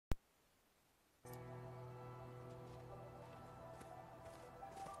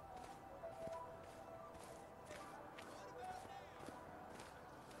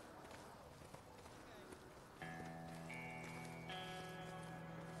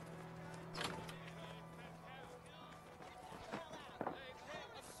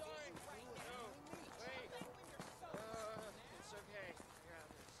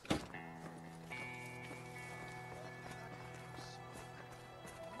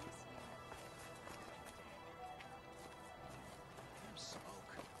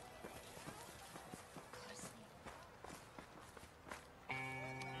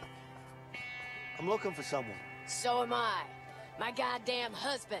I'm looking for someone. So am I. My goddamn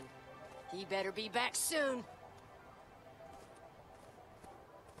husband. He better be back soon.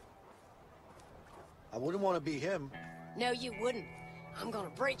 I wouldn't want to be him. No, you wouldn't. I'm gonna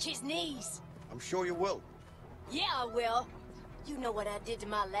break his knees. I'm sure you will. Yeah, I will. You know what I did to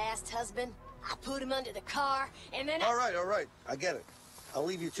my last husband? I put him under the car, and then All right. I get it. I'll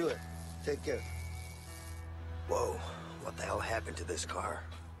leave you to it. Take care. Whoa, what the hell happened to this car?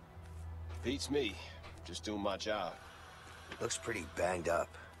 Beats me. Just doing my job. Looks pretty banged up.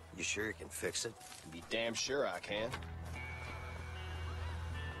 You sure you can fix it? Be damn sure I can.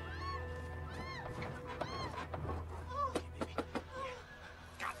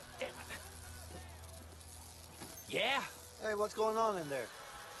 God damn it. Yeah? Hey, what's going on in there?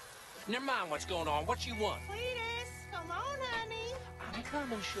 Never mind what's going on. What you want? Cletus, come on, honey. I'm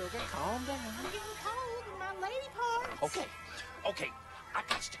coming, sugar. Calm down. I'm getting cold in my lady parts. Okay. I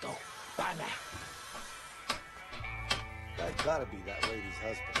got to go. Bye now. That gotta be that lady's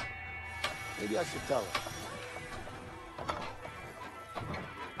husband. Maybe I should tell her.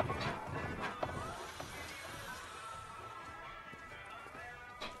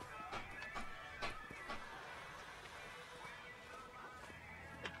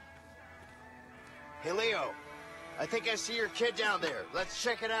 Hey, Leo. I think I see your kid down there. Let's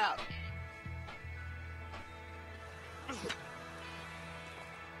check it out.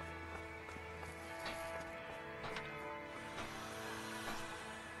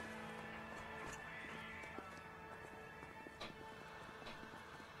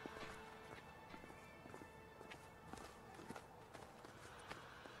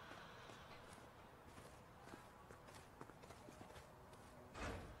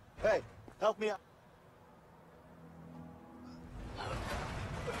 Hey, help me out.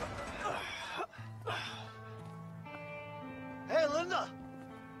 Hey, Linda!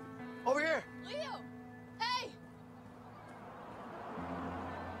 Over here! Leo! Hey!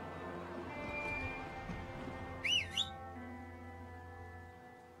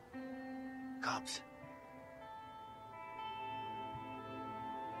 Cops.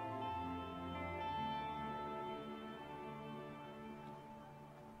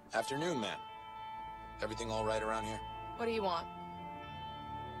 Afternoon, ma'am. Everything all right around here? What do you want?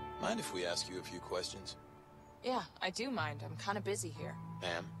 Mind if we ask you a few questions? Yeah, I do mind. I'm kind of busy here.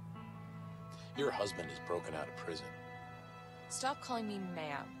 Ma'am, your husband is broken out of prison. Stop calling me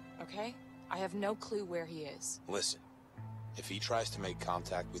ma'am, okay? I have no clue where he is. Listen, if he tries to make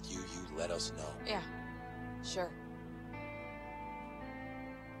contact with you, you let us know. Yeah, sure.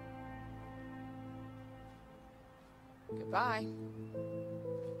 Goodbye.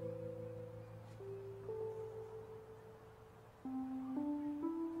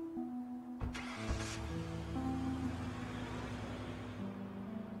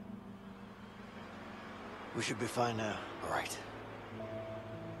 We should be fine now. All right.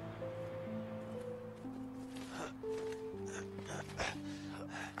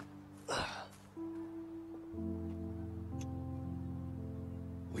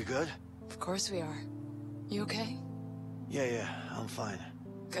 We good? Of course we are. You okay? Yeah, I'm fine.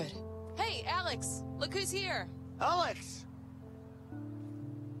 Good. Hey, Alex! Look who's here! Alex!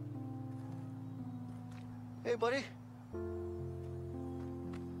 Hey, buddy.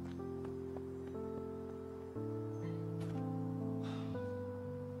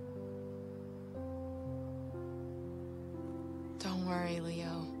 Don't worry,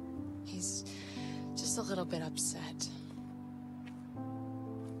 Leo. He's just a little bit upset.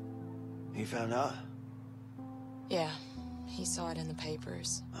 He found out? Yeah, he saw it in the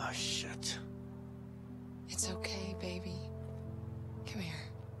papers. Oh, shit. It's okay, baby. Come here.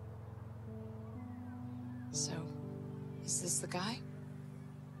 So, is this the guy?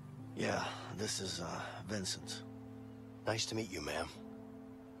 Yeah, this is, Vincent. Nice to meet you, ma'am.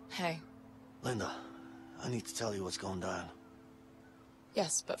 Hey. Linda, I need to tell you what's going down.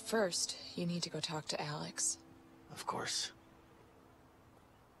 Yes, but first, you need to go talk to Alex. Of course.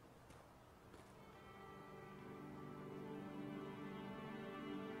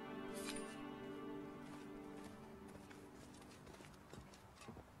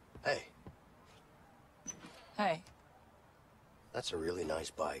 Hey, Hey, that's a really nice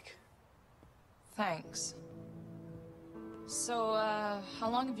bike. thanks. So, how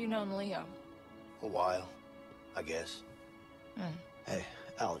long have you known Leo? A while, I guess. Hey,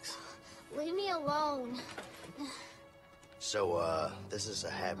 Alex. Leave me alone. So, this is a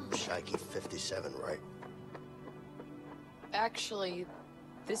Habshike 57, right? Actually,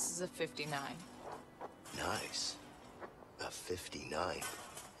 this is a 59. Nice. A 59.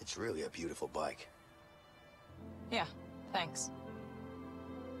 It's really a beautiful bike. Yeah, thanks.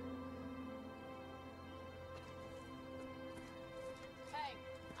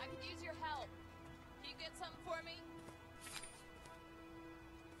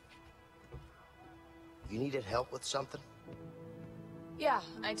 You needed help with something? Yeah,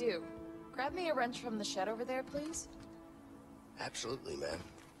 I do. Grab me a wrench from the shed over there, please. Absolutely, man.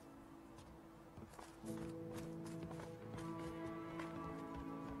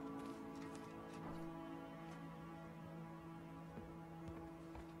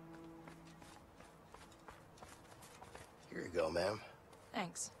 Here you go, ma'am.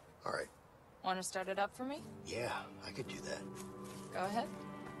 Thanks. All right. Want to start it up for me? Yeah, I could do that. Go ahead.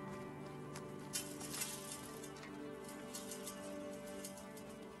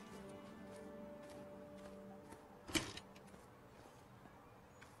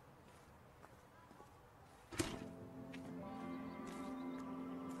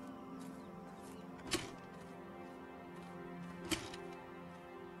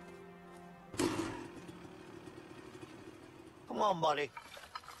 Come on, buddy.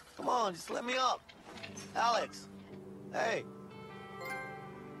 Come on, just let me up. Alex. Hey.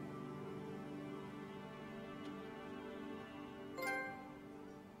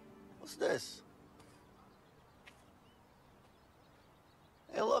 What's this?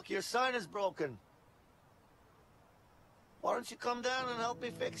 Hey, look, your sign is broken. Why don't you come down and help me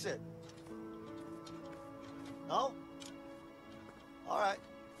fix it? No? All right.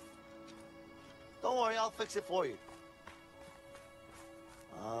 Don't worry, I'll fix it for you.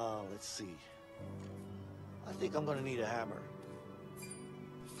 Let's see. I think I'm gonna need a hammer.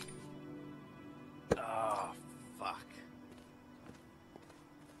 Oh, fuck.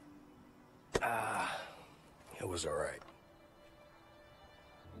 It was all right.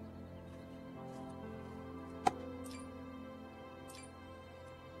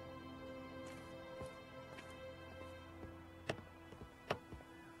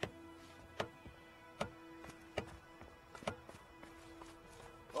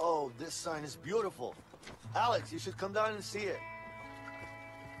 Oh, this sign is beautiful. Alex, you should come down and see it.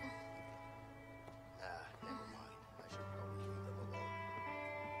 Never mind. I should probably leave them alone.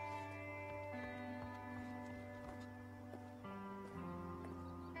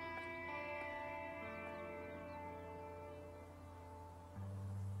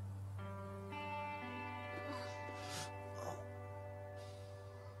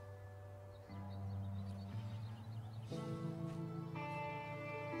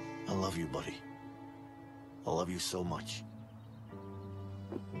 I love you, buddy. I love you so much.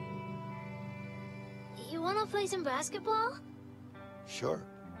 You wanna play some basketball? Sure.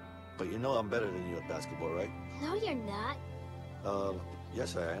 But you know I'm better than you at basketball, right? No, you're not.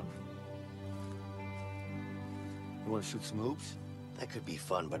 Yes I am. You wanna shoot some hoops? That could be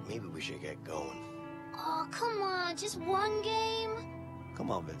fun, but maybe we should get going. Oh, come on, just one game? Come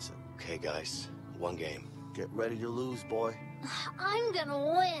on, Vincent. Okay, guys. One game. Get ready to lose, boy. I'm gonna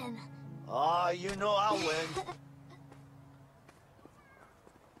win. Ah, you know I'll win.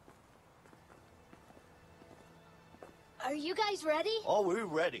 Are you guys ready? Oh, we're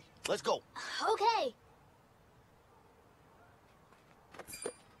ready. Let's go. Okay.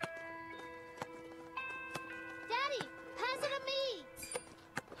 Daddy, pass it to me.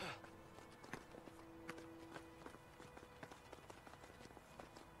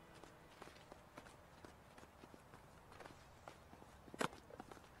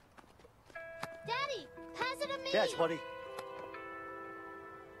 Daddy, pass it to me. Catch, buddy.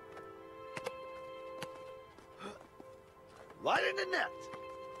 Right in the net.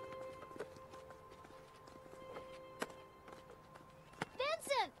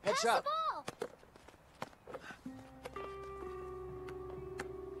 Vincent, pass the Headshot. ball.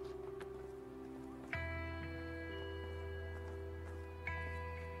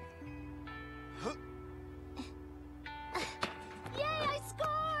 Yay, I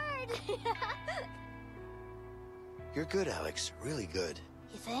scored! You're good, Alex. Really good.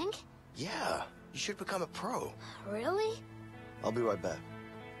 You think? Yeah, you should become a pro. Really? I'll be right back.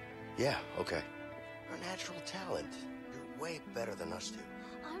 Yeah, okay. You're a natural talent. You're way better than us two.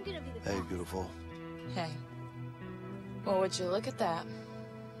 I'm gonna be the Hey, best. beautiful. Hey. Well, would you look at that?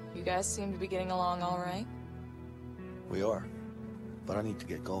 You guys seem to be getting along all right. We are. But I need to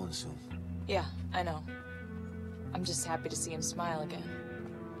get going soon. Yeah, I know. I'm just happy to see him smile again.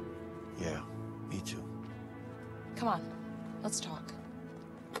 Yeah, me too. Come on, let's talk.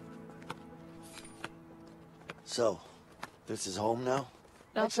 So, this is home now?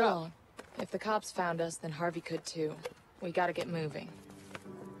 Not for long. If the cops found us, then Harvey could too. We gotta get moving.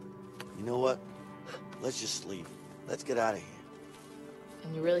 You know what? Let's just leave. Let's get out of here.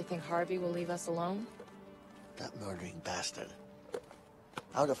 And you really think Harvey will leave us alone? That murdering bastard.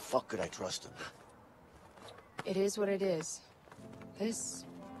 How the fuck could I trust him? It is what it is. This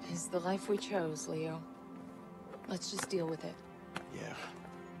is the life we chose, Leo. Let's just deal with it. Yeah.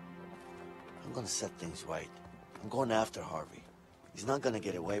 I'm gonna set things right. I'm going after Harvey. He's not gonna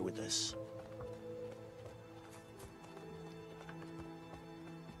get away with this.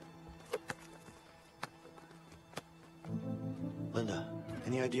 Linda,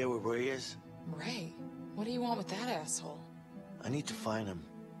 any idea where Ray is? Ray? What do you want with that asshole? I need to find him.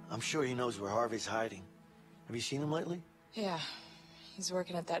 I'm sure he knows where Harvey's hiding. Have you seen him lately? Yeah, he's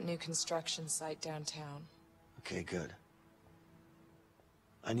working at that new construction site downtown. Okay, good.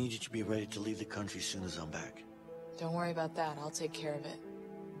 I need you to be ready to leave the country as soon as I'm back. Don't worry about that, I'll take care of it.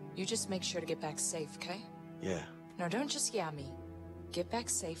 You just make sure to get back safe, okay? Yeah, No, don't just yeah me. Get back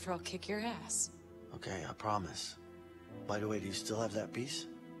safe or I'll kick your ass. okay, I promise. By the way, do you still have that piece?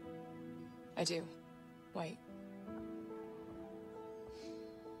 I do. Wait.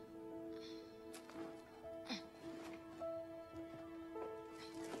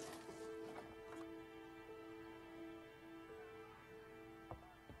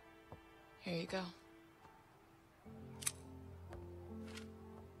 Here you go.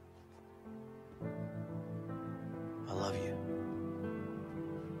 I love you.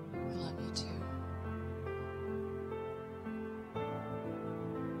 I love you too.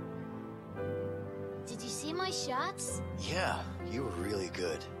 Did you see my shots? Yeah, you were really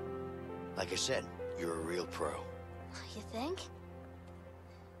good. Like I said, you're a real pro. You think?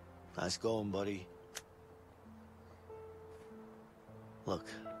 Nice going, buddy. Look,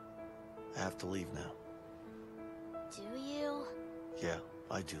 I have to leave now. Do you? Yeah,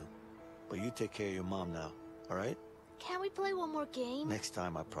 I do. But you take care of your mom now, all right? Can't we play one more game? Next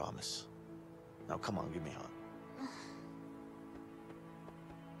time, I promise. Now, come on, give me a hug.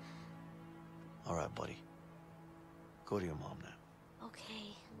 All right, buddy. Go to your mom now.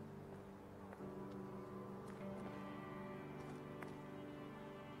 Okay.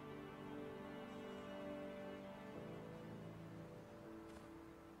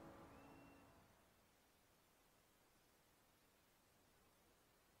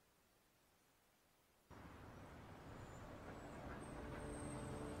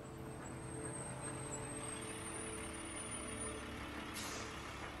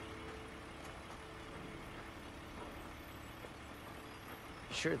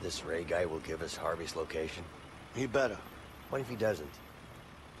 Sure this Ray guy will give us Harvey's location? He better. What if he doesn't?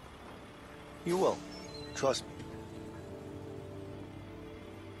 You will. Trust me.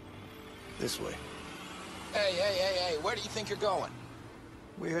 This way. Hey, where do you think you're going?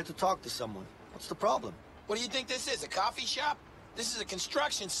 We're here to talk to someone. What's the problem? What do you think this is, a coffee shop? This is a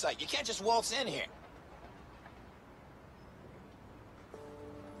construction site. You can't just waltz in here.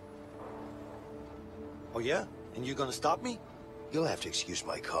 Oh, yeah? And you're gonna stop me? You'll have to excuse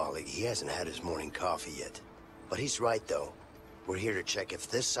my colleague. He hasn't had his morning coffee yet. But he's right, though. We're here to check if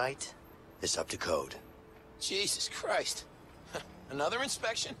this site is up to code. Jesus Christ. Another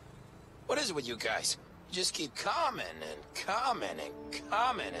inspection? What is it with you guys? You just keep commenting.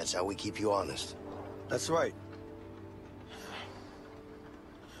 That's how we keep you honest. That's right.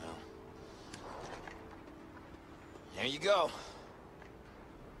 There you go.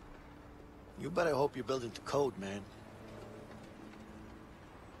 You better hope you're building to code, man.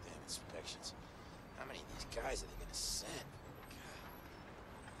 Damn inspections. How many of these guys are they gonna send?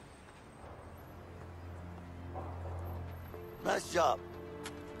 Nice job.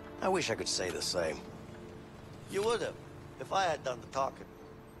 I wish I could say the same. You would have, if I had done the talking.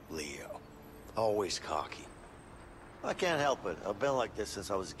 Leo. Always cocky. I can't help it. I've been like this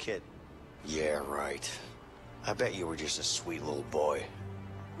since I was a kid. Yeah, right. I bet you were just a sweet little boy.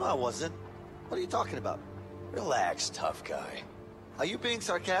 No, I wasn't. What are you talking about? Relax, tough guy. Are you being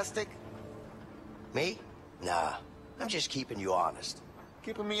sarcastic? Me? Nah. I'm just keeping you honest.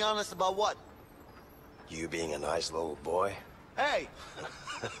 Keeping me honest about what? You being a nice little boy? Hey!